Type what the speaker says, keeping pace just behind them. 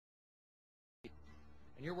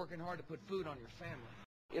And you're working hard to put food on your family.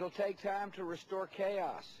 It'll take time to restore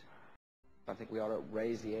chaos. I think we ought to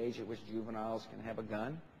raise the age at which juveniles can have a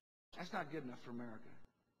gun. That's not good enough for America.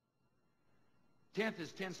 10th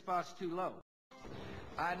is 10 spots too low.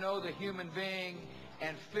 I know the human being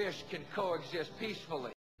and fish can coexist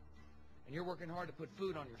peacefully. And you're working hard to put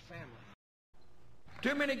food on your family.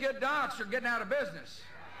 Too many good docs are getting out of business.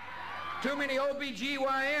 Too many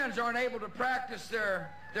OBGYNs aren't able to practice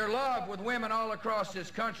their love with women all across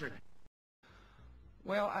this country.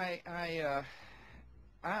 Well, I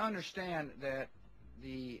understand that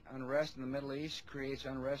the unrest in the Middle East creates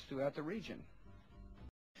unrest throughout the region.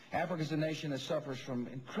 Africa's a nation that suffers from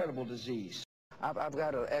incredible disease. I've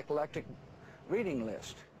got an eclectic reading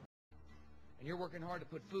list. And you're working hard to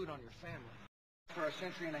put food on your family. For a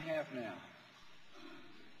century and a half now,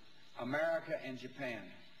 America and Japan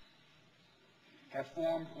have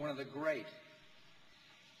formed one of the great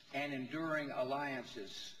and enduring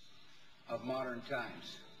alliances of modern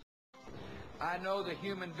times. I know the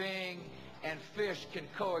human being and fish can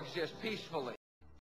coexist peacefully.